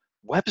 other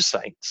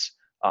websites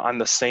on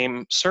the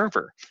same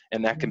server.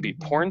 And that can be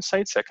porn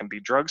sites, that can be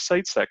drug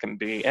sites, that can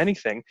be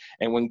anything.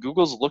 And when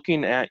Google's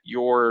looking at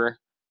your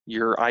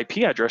IP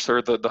address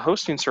or the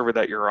hosting server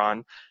that you're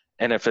on,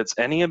 and if it's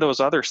any of those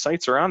other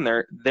sites are on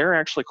there, they're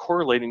actually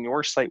correlating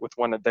your site with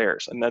one of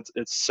theirs, and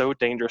it's so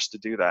dangerous to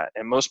do that.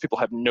 And most people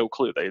have no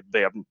clue.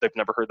 They've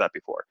never heard that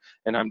before.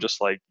 And I'm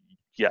just like,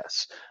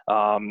 yes.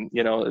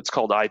 It's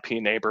called IP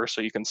neighbor,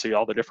 so you can see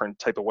all the different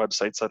type of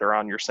websites that are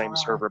on your same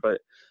server.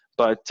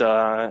 But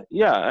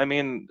yeah, I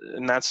mean,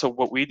 and that's so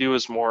what we do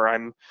is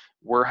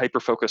we're hyper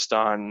focused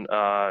on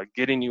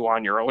getting you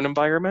on your own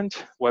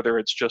environment, whether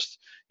it's just,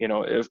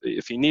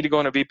 if you need to go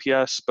on a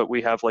VPS, but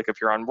we have, like,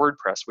 if you're on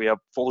WordPress, we have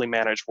fully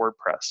managed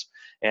WordPress,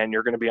 and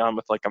you're going to be on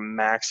with like a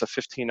max of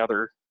 15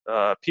 other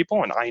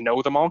people, and I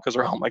know them all because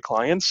they're all my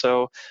clients.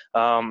 So,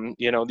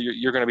 you're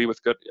going to be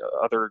with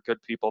other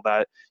good people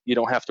that you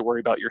don't have to worry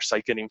about your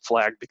site getting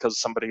flagged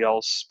because somebody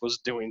else was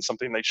doing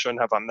something they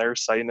shouldn't have on their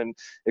site and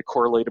it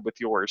correlated with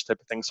yours, type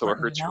of thing. So it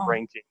hurts your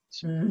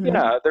rankings. Mm-hmm.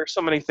 Yeah, there's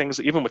so many things.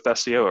 Even with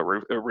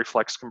SEO, it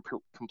reflects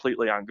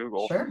completely on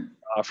Google. Sure.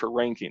 For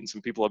rankings,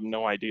 and people have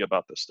no idea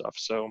about this stuff.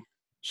 So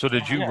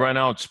did you rent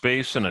out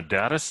space in a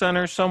data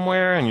center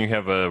somewhere and you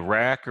have a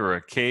rack or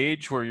a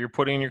cage where you're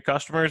putting your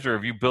customers, or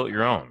have you built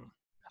your own?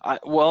 I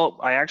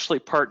actually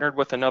partnered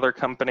with another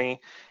company,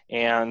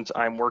 and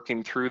I'm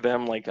working through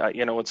them. Like,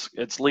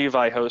 it's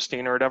Levi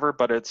hosting or whatever,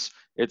 but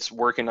it's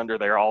working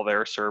under all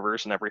their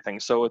servers and everything.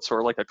 So it's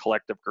sort of like a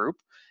collective group,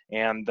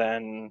 and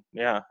then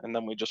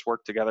we just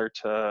work together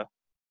to.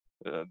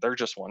 They're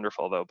just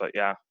wonderful though, but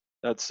yeah,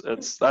 that's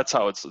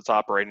how it's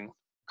operating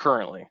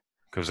currently.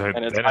 Because that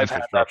I've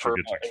had that infrastructure for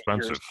gets about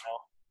 8 years expensive.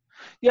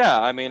 now.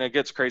 Yeah, I mean, it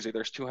gets crazy.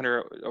 There's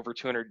over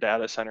 200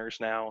 data centers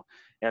now.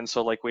 And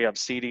so like we have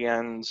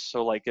CDNs.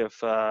 So like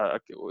if, I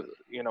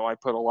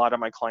put a lot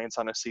of my clients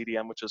on a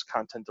CDN, which is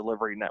Content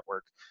Delivery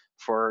Network.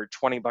 For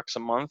 20 bucks a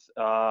month,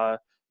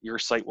 your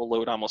site will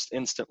load almost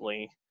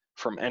instantly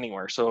from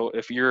anywhere. So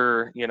if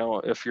you're in,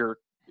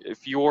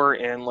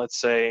 let's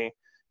say,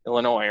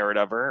 Illinois or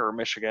whatever, or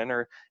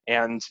Michigan,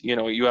 and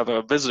you have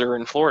a visitor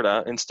in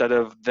Florida, instead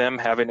of them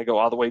having to go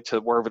all the way to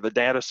wherever the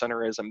data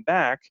center is and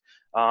back,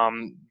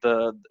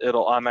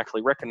 it'll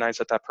automatically recognize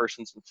that that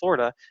person's in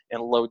Florida and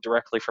load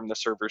directly from the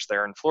servers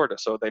there in Florida,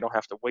 so they don't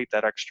have to wait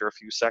that extra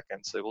few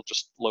seconds. It will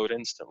just load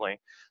instantly.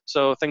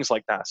 So things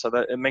like that. So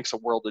that it makes a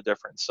world of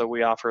difference. So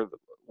we offer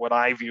what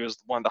I view as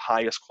one of the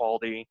highest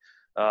quality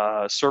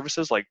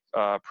services, like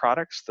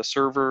products, the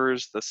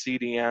servers, the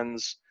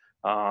CDNs,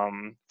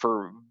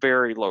 for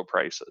very low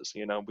prices.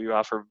 We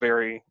offer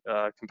very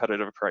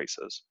competitive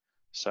prices.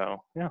 So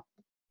yeah.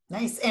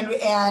 Nice. And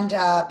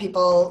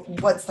people,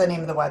 what's the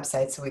name of the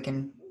website so our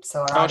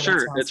Oh, audience sure.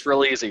 knows? It's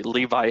real easy.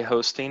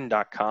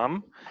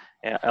 LeviHosting.com.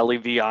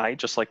 Levi,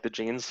 just like the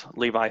jeans,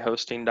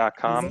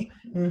 LeviHosting.com. Easy.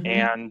 Mm-hmm.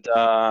 And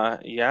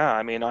yeah,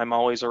 I mean, I'm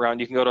always around.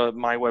 You can go to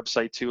my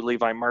website too.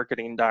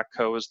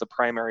 LeviMarketing.co is the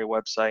primary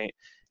website.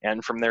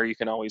 And from there, you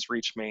can always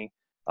reach me.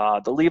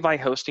 The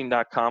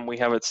LeviHosting.com, we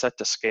have it set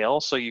to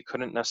scale, so you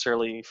couldn't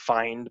necessarily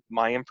find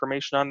my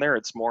information on there.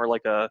 It's more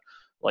like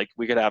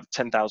we could have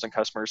 10,000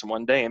 customers in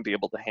one day and be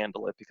able to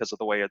handle it because of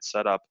the way it's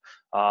set up.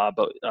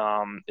 But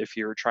if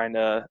you're trying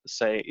to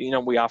say,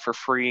 we offer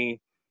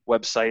free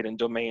website and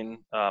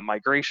domain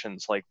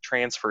migrations, like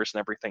transfers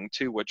and everything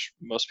too, which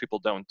most people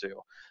don't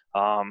do.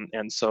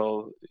 And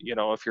so,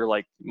 if you're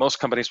like, most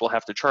companies will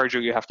have to charge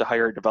you have to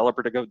hire a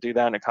developer to go do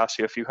that, and it costs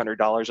you a few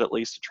 $100s at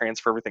least to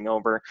transfer everything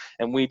over.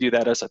 And we do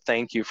that as a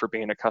thank you for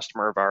being a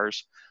customer of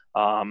ours.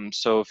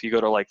 So if you go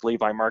to like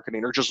Levi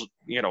Marketing, or just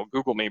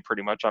Google me,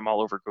 pretty much I'm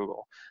all over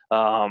Google,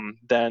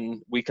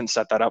 then we can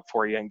set that up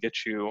for you and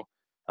get you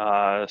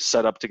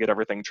set up to get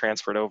everything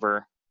transferred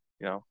over,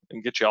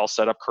 and get you all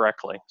set up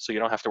correctly, so you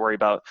don't have to worry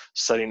about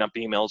setting up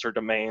emails or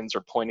domains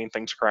or pointing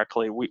things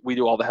correctly. We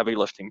do all the heavy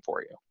lifting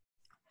for you.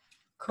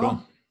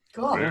 Cool.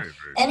 Very, very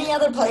Any cool.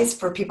 other place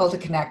for people to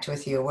connect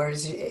with you?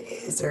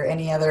 Is there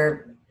any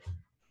other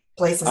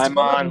places to I'm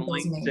go? on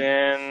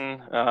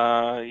LinkedIn,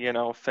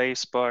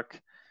 Facebook.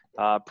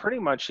 Pretty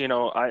much,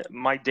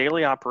 my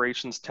daily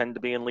operations tend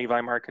to be in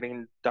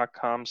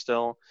LeviMarketing.com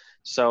still.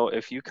 So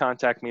if you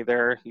contact me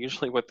there,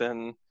 usually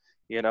within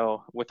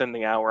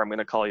the hour, I'm going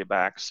to call you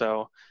back.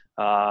 So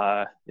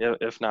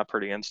if not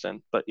pretty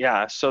instant. But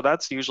yeah, so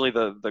that's usually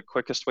the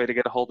quickest way to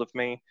get a hold of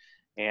me.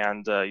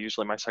 And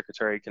usually my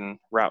secretary can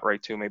route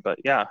right to me. But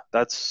yeah,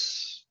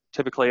 that's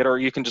typically it. Or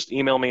you can just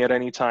email me at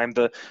any time.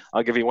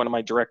 I'll give you one of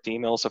my direct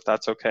emails if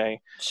that's okay.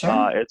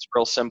 Sure. It's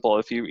real simple.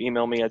 If you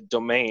email me at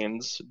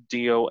domains,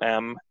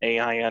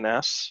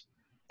 DOMAINS,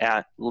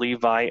 at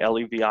Levi,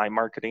 LEVI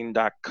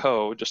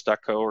marketing.co, just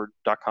 .co or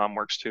 .com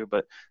works too,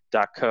 but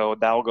 .co,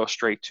 that will go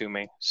straight to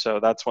me.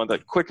 So that's one of the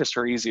quickest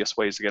or easiest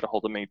ways to get a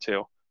hold of me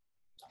too.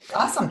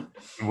 Awesome.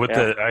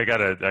 I got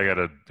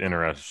a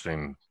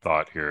interesting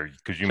thought here,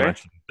 because you Sure.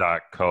 mentioned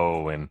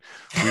 .co, and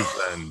we've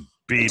been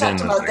We beat talked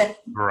into about the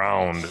that.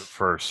 ground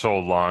for so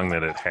long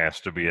that it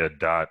has to be a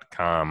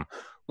 .com.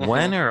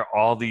 When are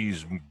all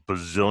these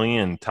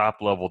bazillion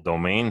top-level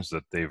domains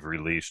that they've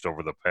released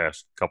over the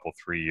past couple,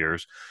 3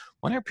 years,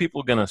 when are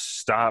people going to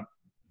stop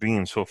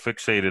being so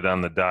fixated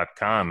on the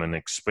 .com and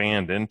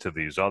expand into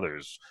these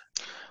others?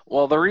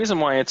 Well, the reason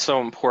why it's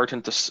so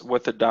important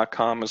with the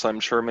 .com, as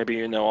I'm sure maybe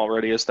you know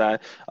already, is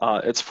that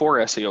it's for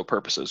SEO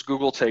purposes.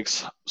 Google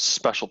takes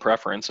special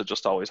preference, it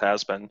just always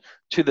has been,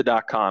 to the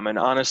 .com. And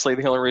honestly,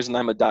 the only reason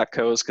I'm a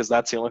 .co is because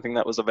that's the only thing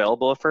that was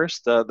available at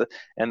first.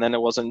 And then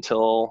it wasn't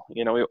until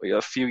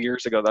a few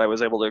years ago that I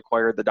was able to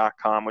acquire the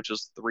 .com, which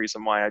is the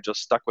reason why I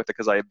just stuck with it,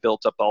 because I had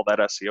built up all that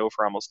SEO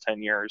for almost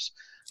 10 years.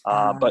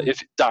 But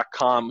if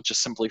 .com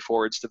just simply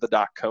forwards to the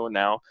 .co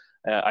now.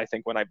 I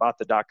think when I bought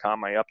the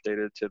 .com, I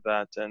updated to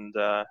that, and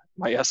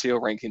my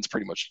SEO rankings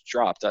pretty much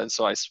dropped.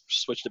 So I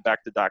switched it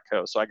back to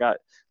 .co. So I got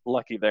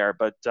lucky there.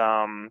 But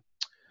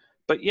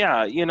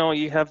yeah,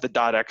 you have the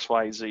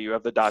 .xyz, you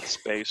have the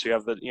 .space, you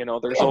have the,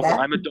 there's over.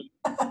 I'm a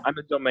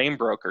domain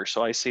broker,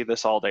 so I see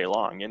this all day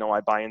long.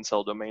 I buy and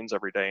sell domains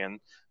every day,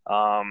 and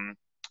so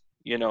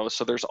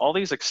there's all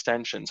these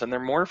extensions, and they're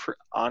more for,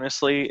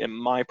 honestly, in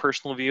my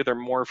personal view, they're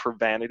more for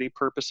vanity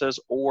purposes,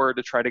 or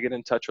to try to get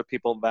in touch with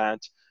people that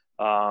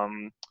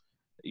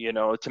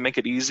to make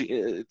it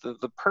easy.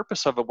 The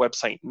purpose of a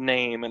website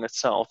name in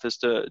itself is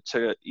to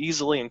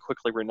easily and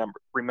quickly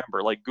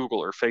remember, like Google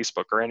or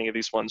Facebook or any of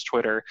these ones,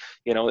 Twitter.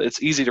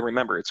 It's easy to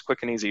remember. It's quick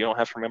and easy. You don't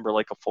have to remember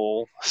like a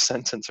full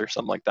sentence or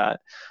something like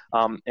that.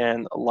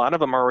 And a lot of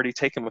them are already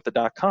taken with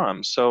the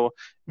 .com. So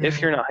if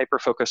you're not hyper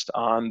focused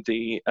on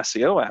the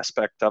SEO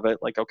aspect of it,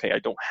 like, okay, I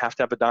don't have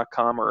to have a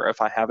 .com, or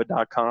if I have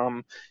a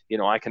 .com,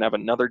 I can have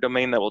another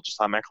domain that will just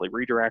automatically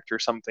redirect or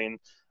something.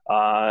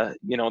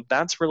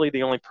 That's really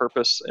the only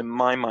purpose in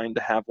my mind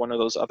to have one of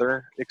those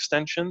other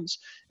extensions,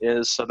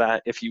 is so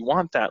that if you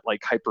want that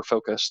like hyper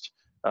focused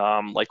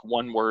like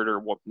one word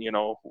or, you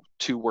know,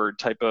 2-word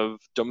type of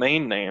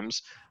domain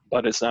names,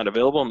 but it's not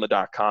available in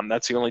the .com.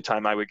 That's the only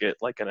time I would get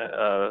like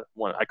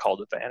one I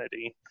called a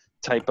vanity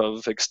type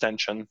of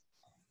extension.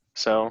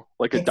 So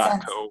like a Makes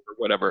sense. .co or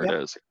whatever Yep.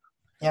 it is.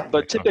 Yep.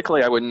 But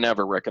typically, I would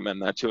never recommend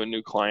that to a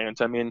new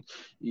client. I mean,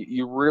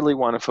 you really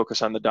want to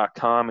focus on the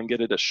 .com and get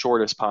it as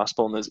short as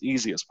possible and as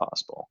easy as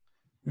possible,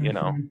 you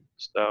know?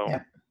 So.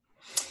 Yep.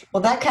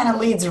 Well, that kind of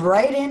leads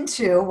right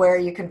into where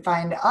you can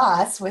find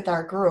us with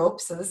our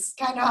group. So this is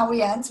kind of how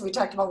we end. So we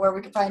talked about where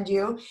we can find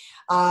you.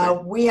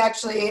 We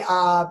actually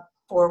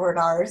forward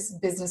ours,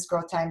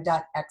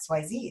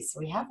 businessgrowthtime.xyz. So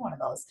we have one of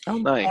those. Oh,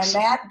 nice. And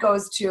that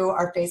goes to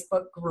our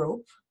Facebook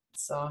group.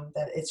 So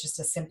that it's just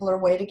a simpler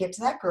way to get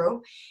to that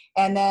group.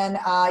 And then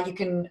you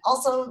can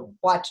also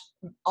watch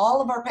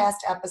all of our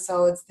past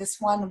episodes.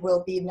 This one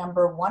will be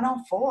number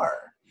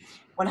 104.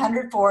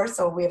 104.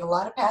 So we have a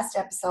lot of past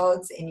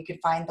episodes, and you can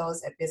find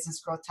those at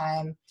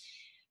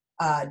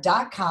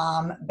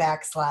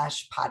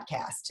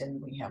businessgrowthtime.com/podcast.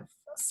 And we have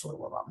a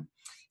slew of them.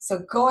 So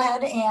go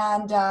ahead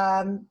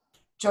and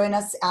join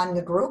us on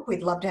the group.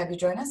 We'd love to have you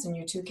join us, and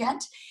you too,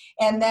 Kent.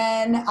 And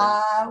then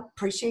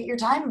appreciate your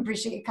time.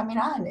 Appreciate you coming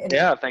on. And,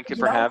 yeah, thank you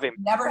for having me.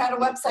 Never had a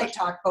website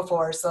talk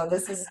before, so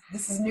this is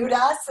new to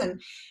us,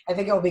 and I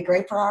think it will be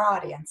great for our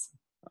audience.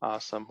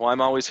 Awesome. Well,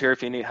 I'm always here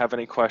if you have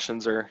any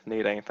questions or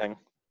need anything.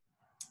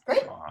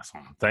 Great.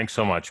 Awesome. Thanks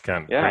so much,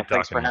 Ken. Yeah, Great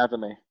thanks for talking to you.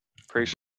 having me.